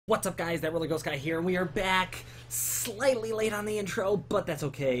What's up, guys? That Really Ghost Guy here, and we are back. Slightly late on the intro, but that's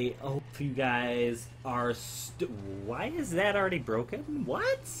okay. I hope you guys are why is that already broken?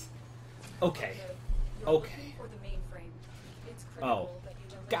 What? Okay. Okay. Oh.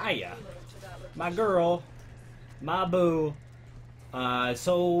 Gaia. My girl. My boo.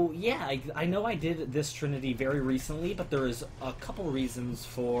 So, yeah, I know I did this Trinity very recently, but there is a couple reasons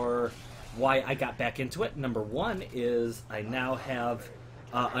for why I got back into it. Number one is I now have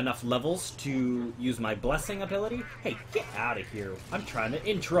enough levels to use my blessing ability. Hey, get out of here. I'm trying to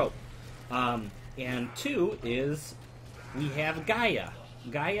intro. And two is we have Gaia.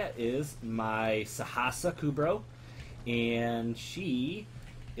 Gaia is my Sahasa Kubrow, and she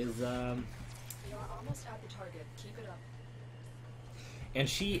is, You are almost at the target. Keep it up. and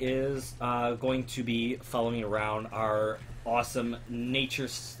she is going to be following around our awesome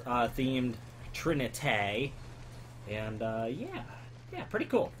nature-themed Trinity. And, yeah, pretty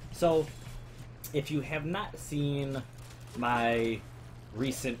cool. So, if you have not seen my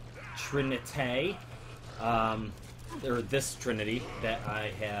recent Trinity, or this Trinity that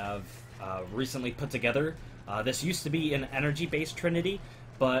I have recently put together, this used to be an energy-based Trinity,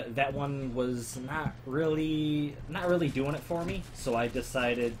 but that one was not really doing it for me. So I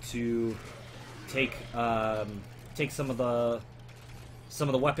decided to take some of the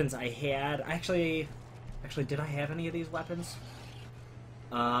weapons I had. Actually, did I have any of these weapons?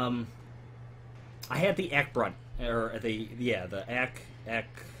 I had the Ack Brunt, or the Ack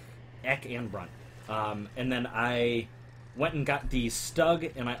and Brunt, and then I went and got the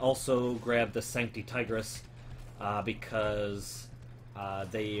Stug, and I also grabbed the Sancti Tigris because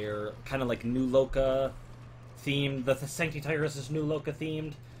they're kind of like New Loka themed. The Sancti Tigris is New Loka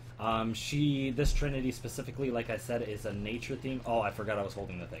themed. This Trinity specifically, like I said, is a nature theme. Oh, I forgot I was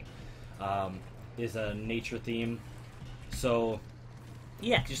holding the thing. Is a nature theme. So,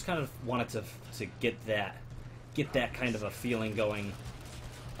 yeah, just kind of wanted to get that kind of a feeling going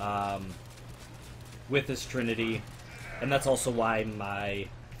with this Trinity, and that's also why my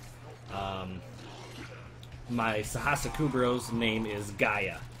Sahasa Kubrow's name is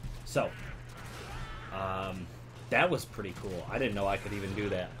Gaia. So, that was pretty cool. I didn't know I could even do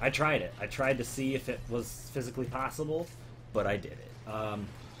that. I tried it. I tried to see if it was physically possible, but I did it.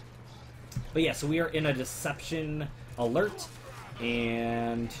 But yeah, so we are in a deception alert,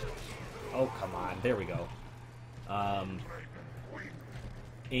 and oh, come on, there we go.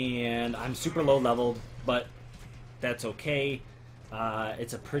 And I'm super low leveled, but that's okay.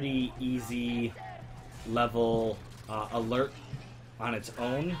 It's a pretty easy level alert on its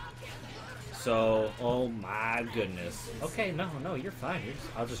own. So, oh my goodness. Okay, no, you're fine.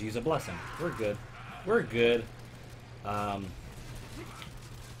 I'll just use a blessing. We're good. We're good.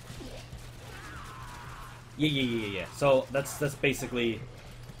 Yeah. So that's basically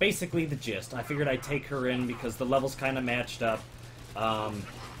the gist. I figured I'd take her in because the levels kind of matched up.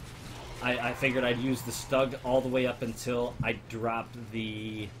 I figured I'd use the Stug all the way up until I dropped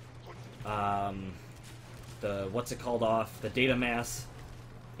the what's it called off, the data mass,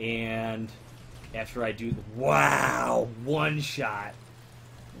 and after I do wow, one shot.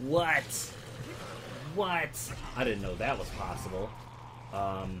 What? I didn't know that was possible.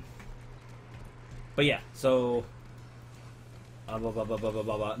 But yeah, so now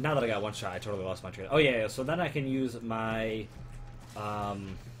that I got one shot, I totally lost my train. Oh yeah, so then I can use my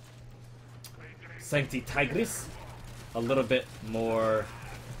Sancti Tigris a little bit more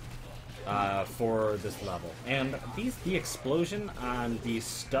for this level. And the explosion on these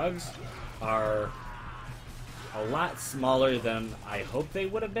Stugs are a lot smaller than I hoped they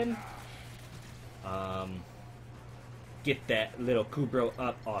would have been. Get that little Kubrow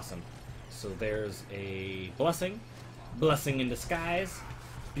up, awesome. So there's a blessing in disguise,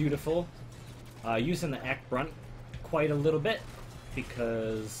 beautiful. Using the Ack Brunt quite a little bit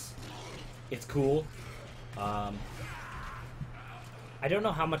because it's cool. I don't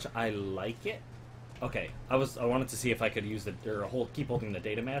know how much I like it. Okay, I wanted to see if I could use keep holding the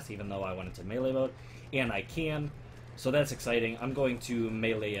data mass, even though I went into melee mode, and I can. So that's exciting. I'm going to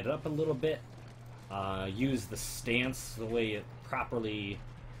melee it up a little bit. Use the stance the way it properly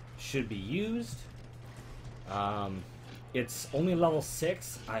should be used. It's only level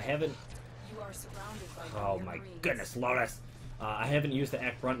 6. I haven't. You are surrounded by Oh my goodness, Lotus! I haven't used the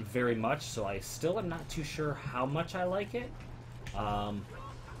Ack Brunt very much, so I still am not too sure how much I like it.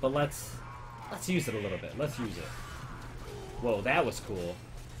 But let's use it a little bit. Let's use it. Whoa, that was cool.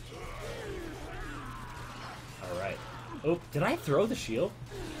 All right. Oh, did I throw the shield?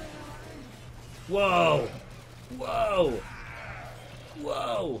 Whoa!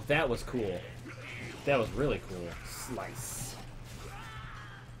 That was cool. That was really cool. Slice.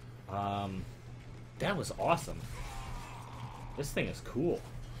 That was awesome. This thing is cool.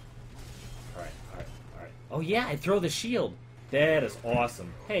 Alright, alright, alright. Oh yeah, I throw the shield. That is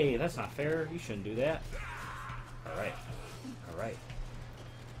awesome. Hey, that's not fair. You shouldn't do that. Alright. Alright.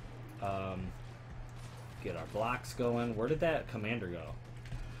 Get our blocks going. Where did that commander go?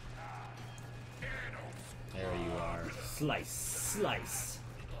 There you are. Slice, slice.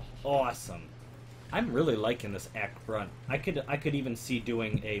 Awesome. I'm really liking this act front. I could even see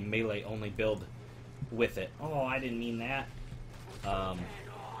doing a melee only build with it. Oh, I didn't mean that. Ow.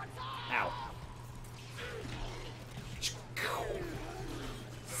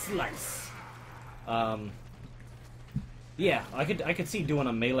 Slice. Yeah, I could see doing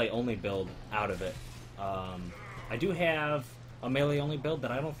a melee only build out of it. I do have a melee only build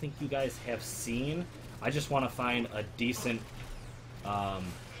that I don't think you guys have seen. I just want to find a decent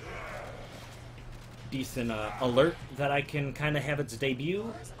alert that I can kind of have its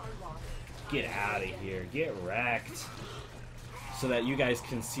debut. Get out of here. Get wrecked. So that you guys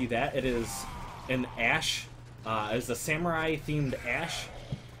can see that. It is an Ash. It's a samurai-themed Ash.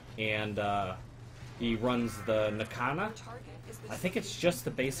 And he runs the Nakana. I think it's just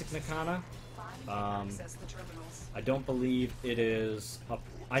the basic Nakana. I don't believe it is...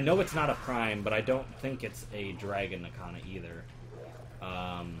 I know it's not a Prime, but I don't think it's a Dragon Nakana either.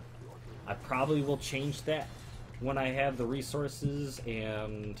 I probably will change that when I have the resources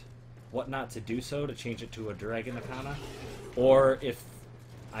and whatnot to do so, to change it to a Dragon Nakana. Or if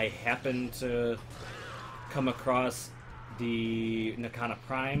I happen to come across the Nakana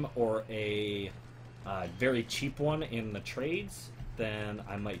Prime or a very cheap one in the trades, then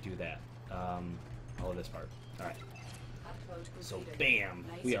I might do that. Oh, this part. Alright. So, bam!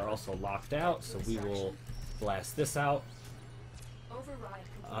 We are also locked out, so we will blast this out.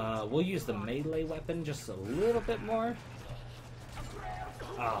 We'll use the melee weapon just a little bit more.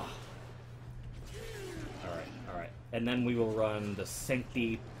 Ah. Alright, alright. And then we will run the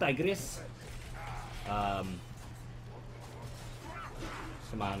Sancti Tigris. Come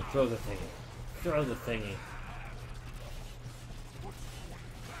on, throw the thingy. Throw the thingy.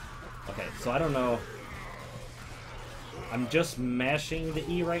 Okay, so I don't know. I'm just mashing the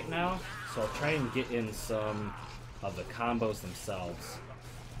E right now, so I'll try and get in some of the combos themselves.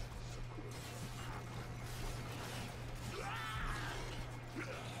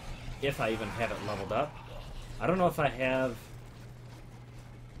 If I even have it leveled up. I don't know if I have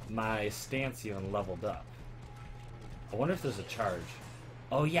my stance even leveled up. I wonder if there's a charge.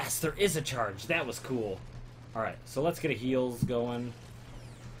 Oh yes, there is a charge. That was cool. Alright, so let's get a heals going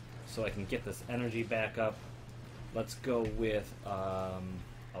so I can get this energy back up. Let's go with a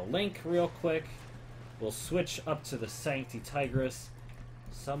Link real quick. We'll switch up to the Sancti Tigris.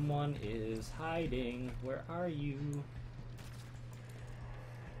 Someone is hiding. Where are you?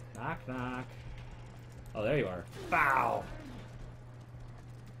 Knock, knock. Oh, there you are. Bow!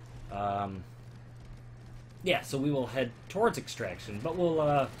 Yeah, so we will head towards extraction, but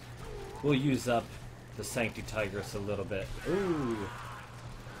we'll use up the Sancti Tigris a little bit. Ooh.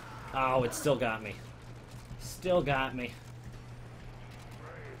 Oh, it still got me. Still got me.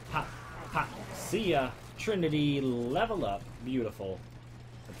 Pop, pop. See ya. Trinity, level up. Beautiful.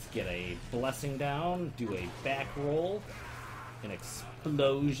 Let's get a blessing down. Do a back roll. An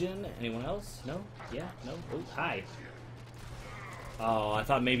explosion. Anyone else? No? Yeah? No? Oh, hi. Oh, I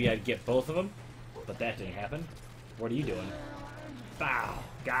thought maybe I'd get both of them, but that didn't happen. What are you doing? Bow.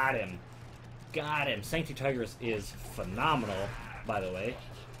 Got him. Got him. Sancti Tigris is phenomenal, by the way.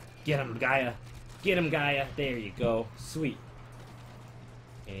 Get him, Gaia. Get him, Gaia. There you go. Sweet.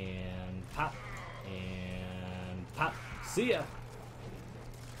 And pop. And pop. See ya.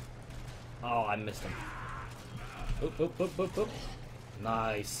 Oh, I missed him. Oop, oop, oop, oop, oop.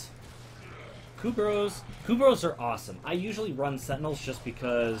 Nice. Kubrows. Kubrows are awesome. I usually run Sentinels just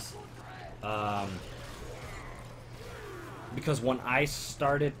because when I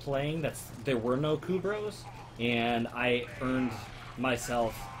started playing, there were no Kubrows, and I earned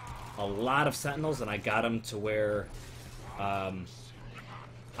myself a lot of Sentinels, and I got them to where I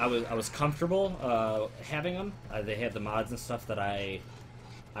was comfortable having them. They had the mods and stuff that I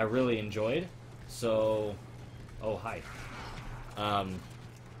really enjoyed. So, oh hi.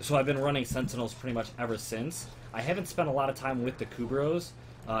 So I've been running Sentinels pretty much ever since. I haven't spent a lot of time with the Kubrows,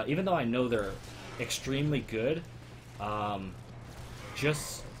 even though I know they're extremely good.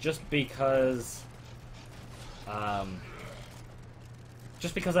 Just because I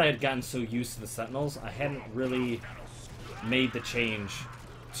had gotten so used to the Sentinels, I hadn't really made the change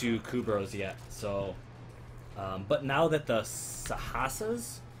to Kubrows yet. So, but now that the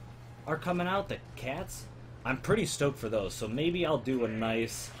Sahasas are coming out, the cats, I'm pretty stoked for those. So maybe I'll do a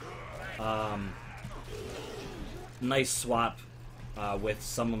nice nice swap with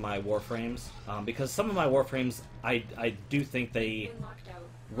some of my Warframes, because some of my Warframes, I do think they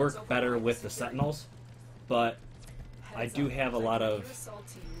work better with the Sentinels, but I do have a lot of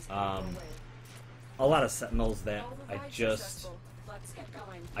Sentinels that I just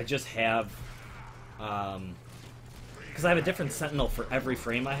have, because I have a different Sentinel for every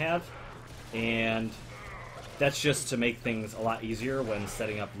frame I have, and that's just to make things a lot easier when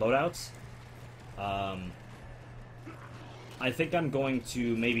setting up loadouts. I think I'm going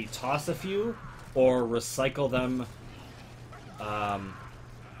to maybe toss a few or recycle them,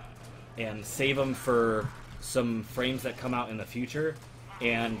 and save them for some frames that come out in the future,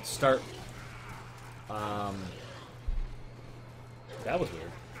 and start that was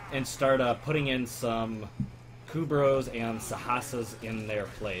weird, and start putting in some Kubrows and Sahasas in their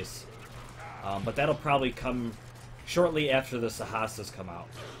place. But that'll probably come shortly after the Sahasas come out.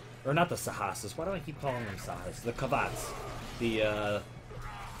 Or not the Sahasas, why do I keep calling them Sahas? The Kavats. The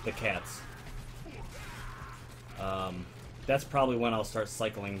cats. That's probably when I'll start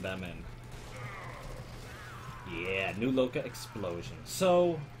cycling them in. Yeah, new Loka Explosion.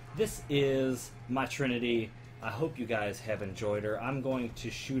 So, this is my Trinity. I hope you guys have enjoyed her. I'm going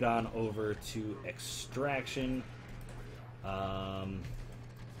to shoot on over to Extraction.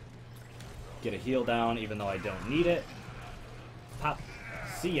 Get a heal down, even though I don't need it. Pop.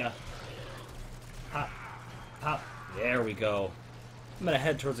 See ya. Pop. Pop. There we go. I'm gonna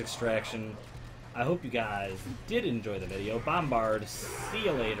head towards Extraction. I hope you guys did enjoy the video. Bombard. See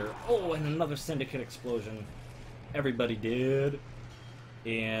you later. Oh, and another Syndicate Explosion. Everybody did.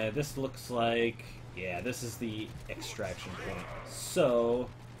 And this looks like... yeah, this is the extraction point. So,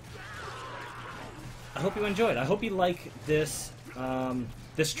 I hope you enjoyed. I hope you like this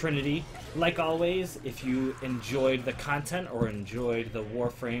this Trinity. Like always, if you enjoyed the content or enjoyed the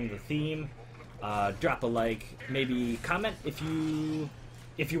Warframe, the theme, drop a like. Maybe comment if you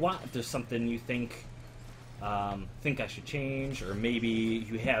want. If there's something you think I should change, or maybe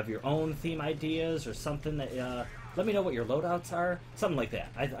you have your own theme ideas or something that. Let me know what your loadouts are. Something like that.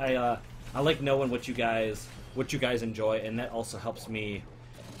 I like knowing what you guys enjoy, and that also helps me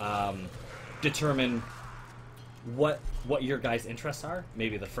determine what your guys' interests are.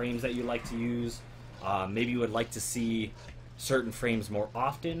 Maybe the frames that you like to use. Maybe you would like to see certain frames more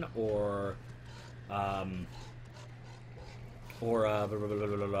often, or you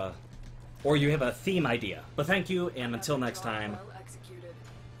have a theme idea. But thank you, and until next time,